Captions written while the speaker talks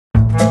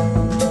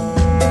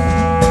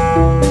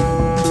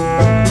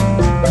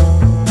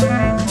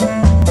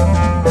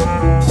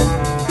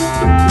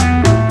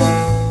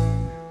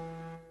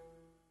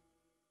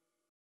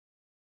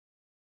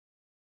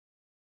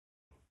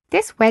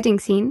This wedding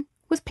scene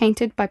was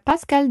painted by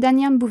Pascal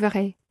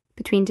Dagnan-Bouveret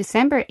between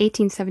December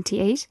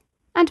 1878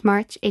 and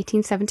March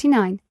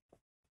 1879.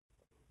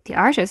 The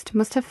artist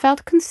must have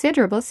felt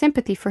considerable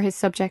sympathy for his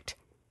subject,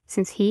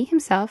 since he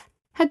himself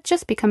had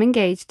just become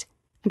engaged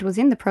and was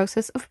in the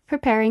process of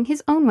preparing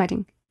his own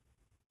wedding.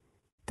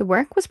 The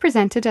work was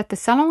presented at the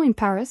Salon in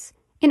Paris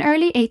in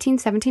early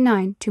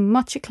 1879 to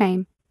much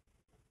acclaim.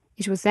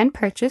 It was then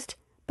purchased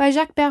by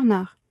Jacques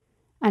Bernard,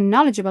 a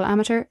knowledgeable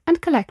amateur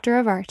and collector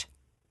of art.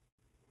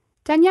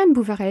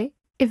 Dagnan-Bouveret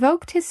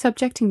evoked his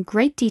subject in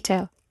great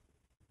detail.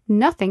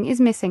 Nothing is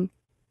missing,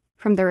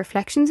 from the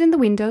reflections in the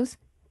windows,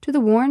 to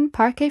the worn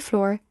parquet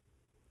floor,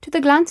 to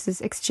the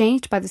glances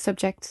exchanged by the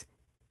subjects,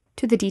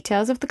 to the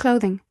details of the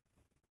clothing.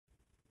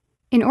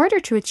 In order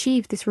to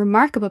achieve this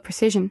remarkable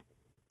precision,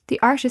 the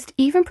artist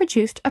even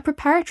produced a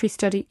preparatory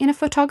study in a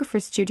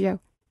photographer's studio.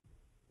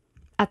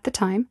 At the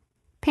time,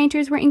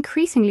 painters were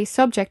increasingly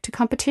subject to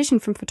competition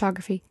from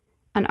photography,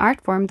 an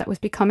art form that was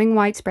becoming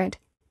widespread.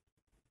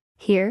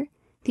 Here,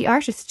 the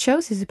artist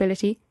shows his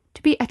ability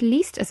to be at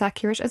least as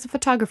accurate as a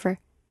photographer,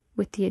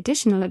 with the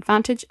additional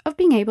advantage of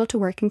being able to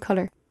work in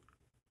colour.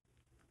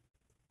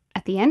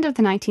 At the end of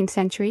the 19th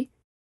century,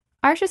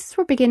 artists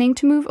were beginning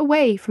to move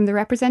away from the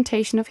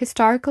representation of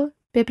historical,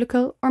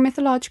 biblical, or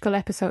mythological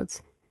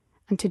episodes,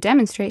 and to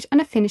demonstrate an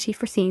affinity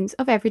for scenes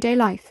of everyday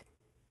life.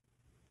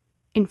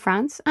 In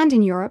France and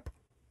in Europe,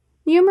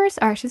 numerous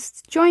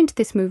artists joined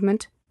this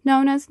movement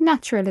known as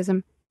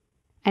naturalism,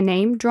 a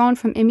name drawn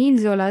from Émile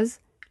Zola's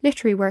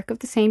literary work of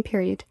the same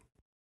period.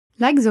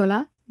 Like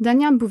Zola,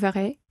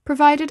 Dagnan-Bouveret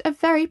provided a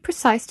very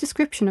precise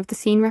description of the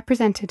scene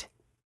represented.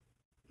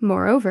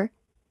 Moreover,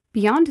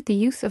 beyond the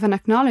use of an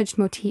acknowledged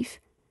motif,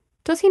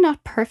 does he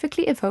not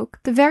perfectly evoke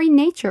the very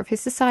nature of his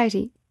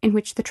society in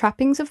which the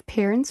trappings of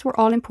appearance were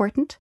all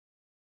important?